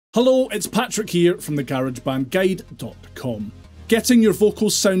Hello, it's Patrick here from the GarageBandGuide.com. Getting your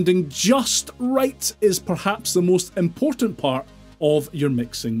vocals sounding just right is perhaps the most important part of your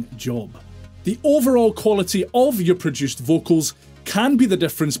mixing job. The overall quality of your produced vocals can be the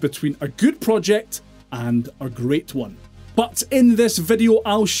difference between a good project and a great one. But in this video,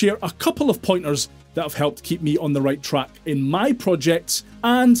 I'll share a couple of pointers that have helped keep me on the right track in my projects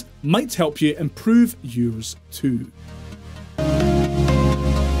and might help you improve yours too.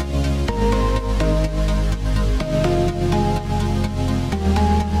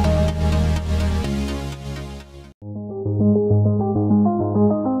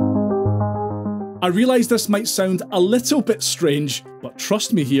 I realise this might sound a little bit strange, but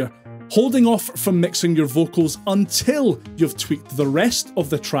trust me here, holding off from mixing your vocals until you've tweaked the rest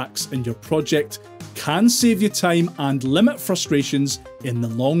of the tracks in your project can save you time and limit frustrations in the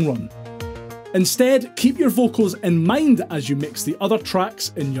long run. Instead, keep your vocals in mind as you mix the other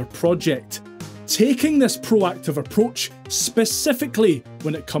tracks in your project. Taking this proactive approach, specifically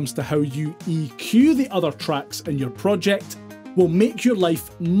when it comes to how you EQ the other tracks in your project, will make your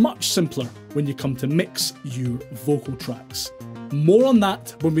life much simpler when you come to mix your vocal tracks. More on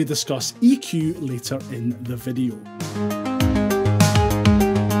that when we discuss EQ later in the video.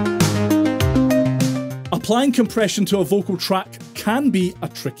 Applying compression to a vocal track can be a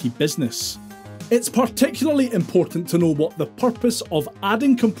tricky business. It's particularly important to know what the purpose of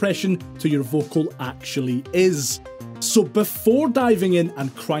adding compression to your vocal actually is. So before diving in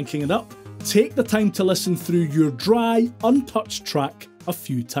and cranking it up, take the time to listen through your dry, untouched track a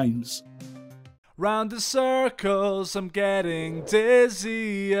few times. Round the circles I'm getting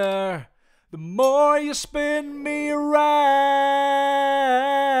dizzier, the more you spin me around.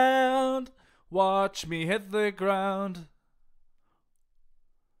 Watch me hit the ground.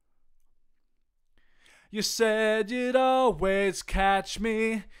 You said you'd always catch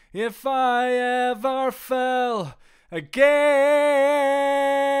me if I ever fell again.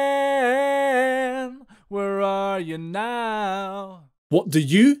 Where are you now? What do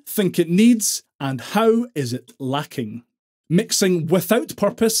you think it needs, and how is it lacking? Mixing without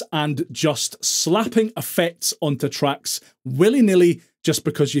purpose and just slapping effects onto tracks willy-nilly just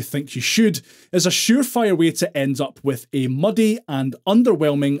because you think you should is a surefire way to end up with a muddy and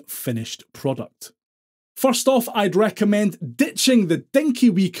underwhelming finished product. First off, I'd recommend ditching the dinky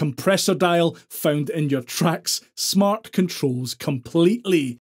wee compressor dial found in your track's smart controls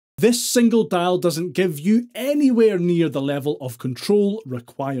completely. This single dial doesn't give you anywhere near the level of control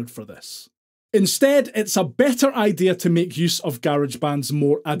required for this. Instead, it's a better idea to make use of GarageBand's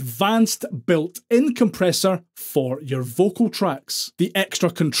more advanced built-in compressor for your vocal tracks. The extra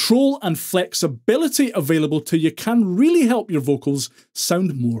control and flexibility available to you can really help your vocals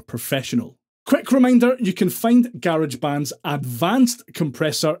sound more professional. Quick reminder, you can find GarageBand's advanced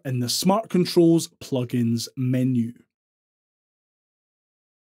compressor in the Smart Controls plugins menu.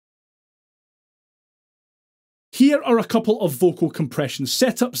 Here are a couple of vocal compression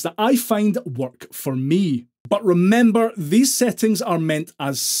setups that I find work for me. But remember, these settings are meant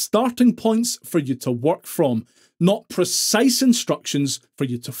as starting points for you to work from, not precise instructions for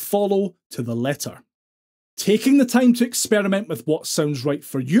you to follow to the letter. Taking the time to experiment with what sounds right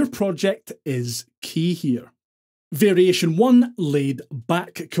for your project is key here. Variation 1, laid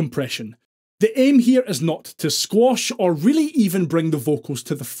back compression. The aim here is not to squash or really even bring the vocals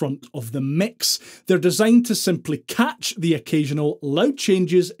to the front of the mix. They're designed to simply catch the occasional loud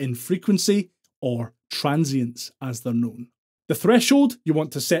changes in frequency, or transients as they're known. The threshold you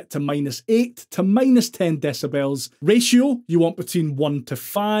want to set to -8 to -10 decibels. Ratio you want between 1 to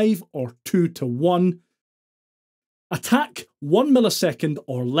 5 or 2 to 1. Attack 1 millisecond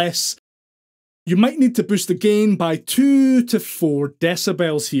or less. You might need to boost the gain by 2 to 4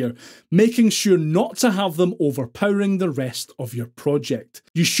 decibels here, making sure not to have them overpowering the rest of your project.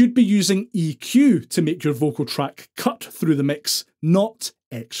 You should be using EQ to make your vocal track cut through the mix, not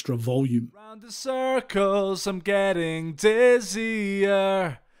extra volume. Round the circles I'm getting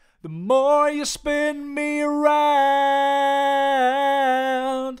dizzier, the more you spin me around.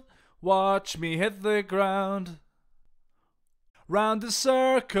 Watch me hit the ground. Round the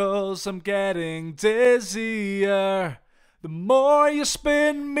circles I'm getting dizzier, the more you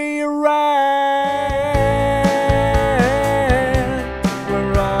spin me around.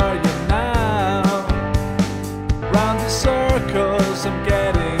 Where are you now? Round the circles I'm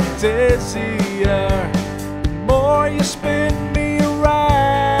getting dizzier, the more you spin me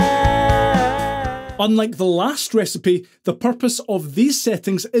around. Unlike the last recipe, the purpose of these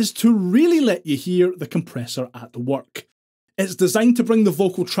settings is to really let you hear the compressor at work. It's designed to bring the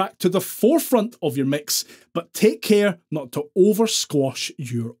vocal track to the forefront of your mix, but take care not to over-squash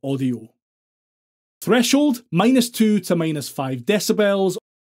your audio. Threshold, -2 to -5 decibels.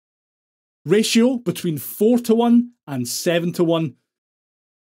 Ratio between 4:1 and 7:1.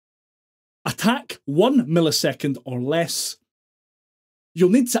 Attack 1 millisecond or less. You'll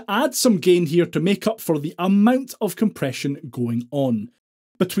need to add some gain here to make up for the amount of compression going on.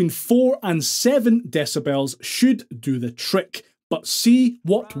 Between 4 and 7 decibels should do the trick, but see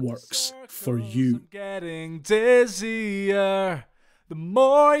what works for you. I'm getting dizzier the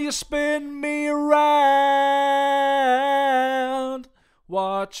more you spin me around.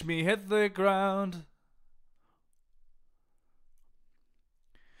 Watch me hit the ground.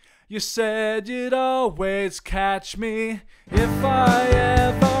 You said you'd always catch me if I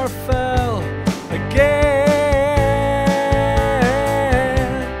ever fell again.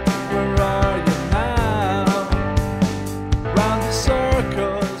 Where are you now? Round the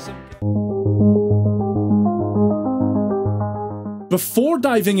circles. Before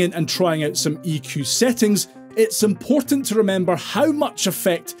diving in and trying out some EQ settings, it's important to remember how much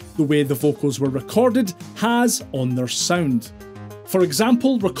effect the way the vocals were recorded has on their sound. For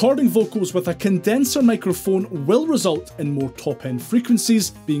example, recording vocals with a condenser microphone will result in more top-end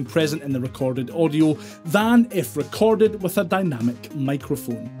frequencies being present in the recorded audio than if recorded with a dynamic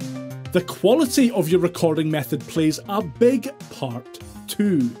microphone. The quality of your recording method plays a big part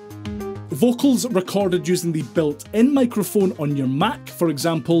too. Vocals recorded using the built-in microphone on your Mac, for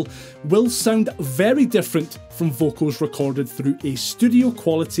example, will sound very different from vocals recorded through a studio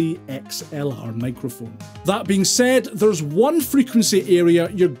quality XLR microphone. That being said, there's one frequency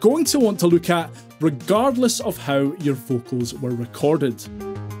area you're going to want to look at regardless of how your vocals were recorded: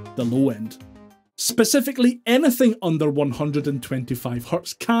 the low end. Specifically, anything under 125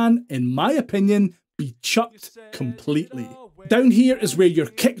 Hz can, in my opinion, be chucked completely. Down here is where your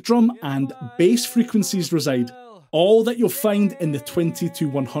kick drum and bass frequencies reside. All that you'll find in the 20 to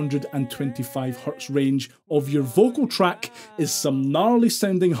 125 Hz range of your vocal track is some gnarly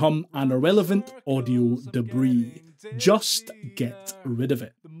sounding hum and irrelevant audio debris. Just get rid of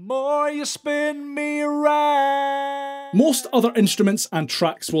it. The more you spin me around. Most other instruments and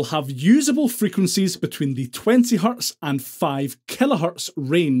tracks will have usable frequencies between the 20 Hz and 5 kHz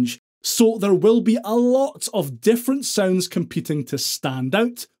range. So there will be a lot of different sounds competing to stand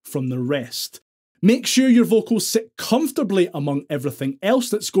out from the rest. Make sure your vocals sit comfortably among everything else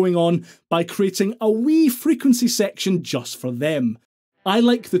that's going on by creating a wee frequency section just for them. I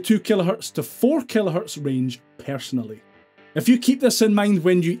like the 2 kHz to 4 kHz range personally. If you keep this in mind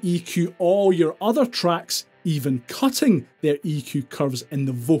when you EQ all your other tracks, even cutting their EQ curves in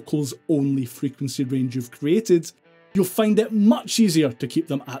the vocals only frequency range you've created, you'll find it much easier to keep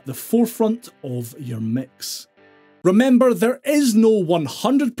them at the forefront of your mix. Remember, there is no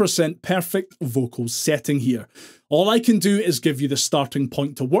 100% perfect vocal setting here. All I can do is give you the starting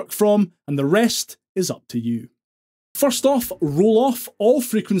point to work from, and the rest is up to you. First off, roll off all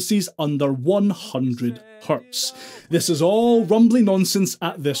frequencies under 100 Hz. This is all rumbly nonsense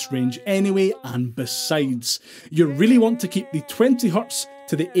at this range anyway, and besides, you really want to keep the 20 Hz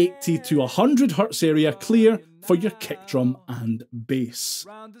to the 80 to 100 Hz area clear for your kick drum and bass.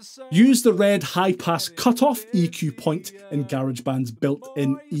 Use the red high-pass cutoff EQ point in GarageBand's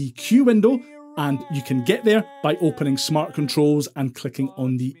built-in EQ window, and you can get there by opening Smart Controls and clicking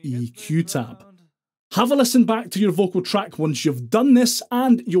on the EQ tab. Have a listen back to your vocal track once you've done this,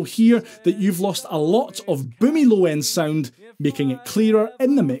 and you'll hear that you've lost a lot of boomy low-end sound, making it clearer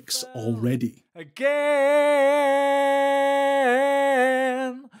in the mix already. Again,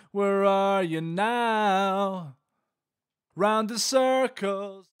 where are you now? Round the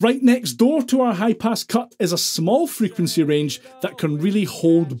circles. Right next door to our high-pass cut is a small frequency range that can really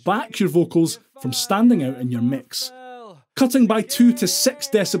hold back your vocals from standing out in your mix. Cutting by 2 to 6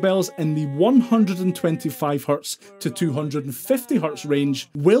 decibels in the 125 Hz to 250 Hz range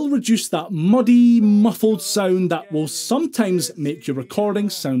will reduce that muddy, muffled sound that will sometimes make your recording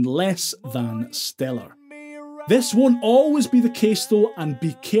sound less than stellar. This won't always be the case though, and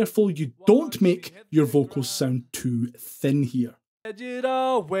be careful you don't make your vocals sound too thin here. You'd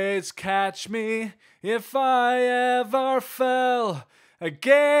always catch me if I ever fell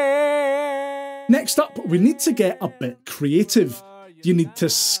again. Next up, we need to get a bit creative. You need to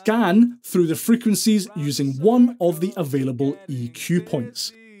scan through the frequencies using one of the available EQ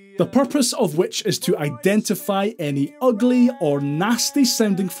points. The purpose of which is to identify any ugly or nasty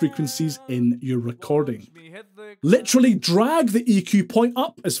sounding frequencies in your recording. Literally drag the EQ point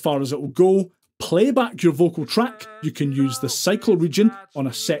up as far as it will go, play back your vocal track, you can use the cycle region on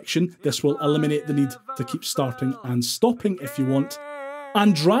a section. This will eliminate the need to keep starting and stopping if you want.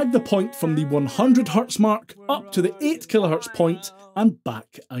 And drag the point from the 100 Hz mark up to the 8 kHz point and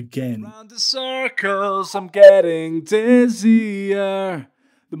back again. Round the circles, I'm getting dizzier.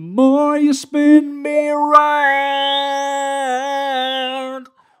 The more you spin me around,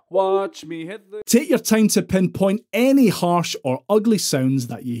 watch me hit the... Take your time to pinpoint any harsh or ugly sounds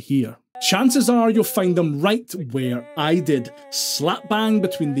that you hear. Chances are you'll find them right where I did, slap bang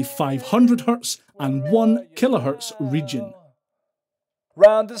between the 500 Hz and 1 kHz region.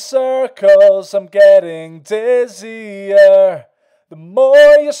 Round the circles, I'm getting dizzier. The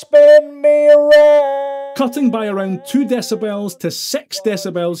more you spin me around. Cutting by around 2 decibels to 6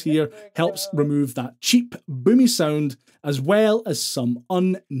 decibels here helps remove that cheap, boomy sound, as well as some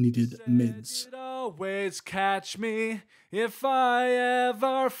unneeded mids. You'd always catch me if I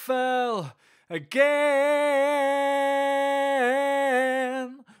ever fell again.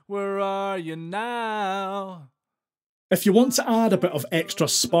 Where are you now? If you want to add a bit of extra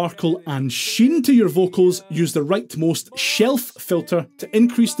sparkle and sheen to your vocals, use the rightmost shelf filter to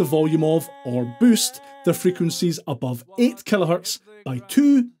increase the volume of, or boost, the frequencies above 8 kHz by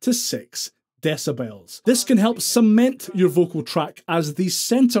 2 to 6 decibels. This can help cement your vocal track as the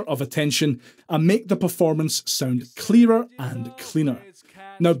centre of attention and make the performance sound clearer and cleaner.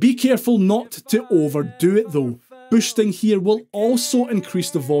 Now be careful not to overdo it though. Boosting here will also increase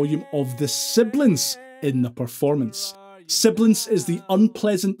the volume of the sibilance in the performance. Sibilance is the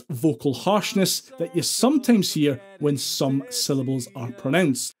unpleasant vocal harshness that you sometimes hear when some syllables are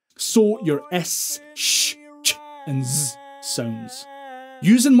pronounced. So your S, sh, ch and z sounds.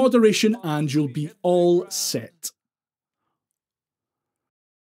 Use in moderation and you'll be all set.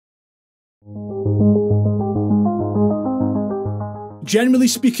 Generally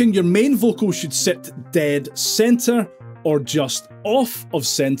speaking, your main vocal should sit dead centre or just off of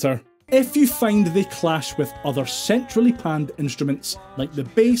centre. If you find they clash with other centrally panned instruments like the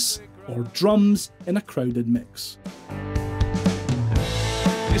bass or drums in a crowded mix.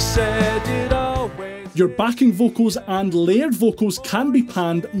 You said you'd always... Your backing vocals and layered vocals can be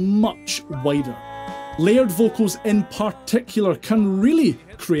panned much wider. Layered vocals in particular can really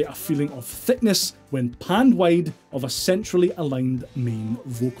create a feeling of thickness when panned wide of a centrally aligned main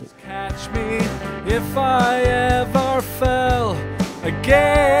vocal. Catch me if I ever fell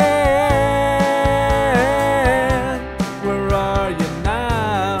again. Where are you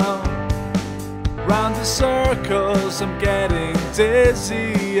now? Round the circles, I'm getting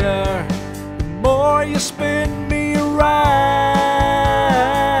dizzier. The more you spin me around,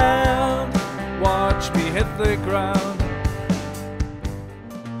 watch me hit the ground.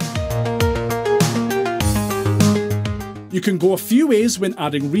 You can go a few ways when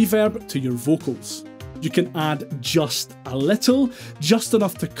adding reverb to your vocals. You can add just a little, just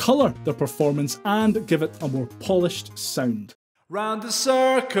enough to colour the performance and give it a more polished sound. Round the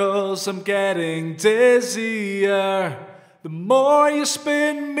circles, I'm getting dizzier. The more you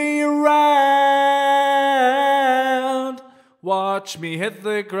spin me around, watch me hit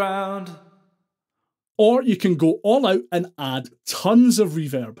the ground. Or you can go all out and add tons of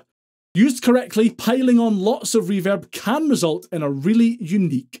reverb. Used correctly, piling on lots of reverb can result in a really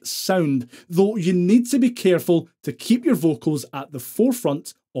unique sound, though you need to be careful to keep your vocals at the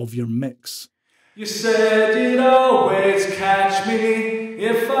forefront of your mix. You said you'd always catch me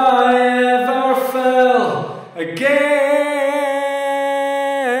if I ever fell again.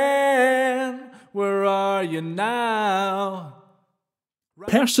 Where are you now?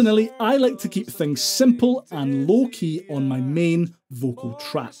 Personally, I like to keep things simple and low-key on my main vocal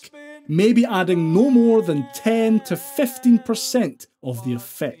track. Maybe adding no more than 10 to 15% of the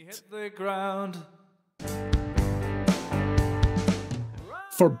effect.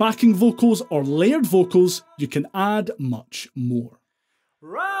 For backing vocals or layered vocals, you can add much more.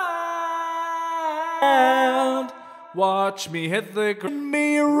 Round, watch me hit the ground.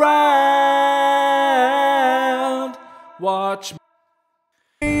 Me round, watch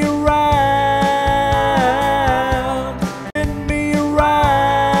me round. Spin me round,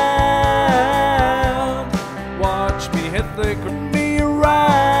 watch me hit the ground. Me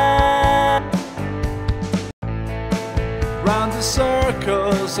round. Round the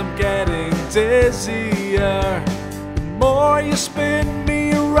circles, I'm getting dizzier. The more you spin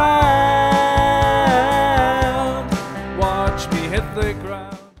me around, watch me hit the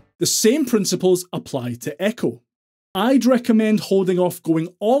ground. The same principles apply to echo. I'd recommend holding off going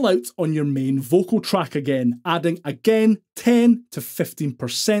all out on your main vocal track again, adding again 10 to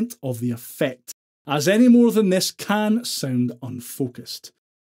 15% of the effect, as any more than this can sound unfocused.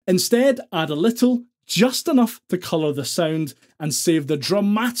 Instead, add a little, just enough to colour the sound, and save the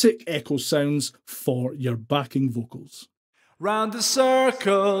dramatic echo sounds for your backing vocals. Round the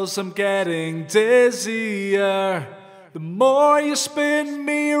circles, I'm getting dizzier. The more you spin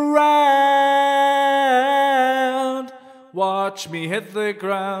me around, watch me hit the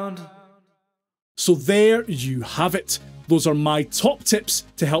ground. So there you have it. Those are my top tips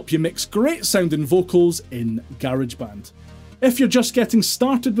to help you mix great sounding vocals in GarageBand. If you're just getting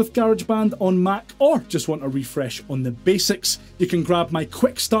started with GarageBand on Mac or just want a refresh on the basics, you can grab my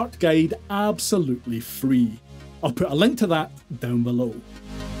quick start guide absolutely free. I'll put a link to that down below.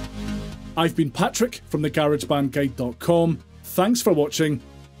 I've been Patrick from thegaragebandguide.com. Thanks for watching,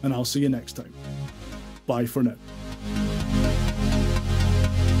 and I'll see you next time. Bye for now.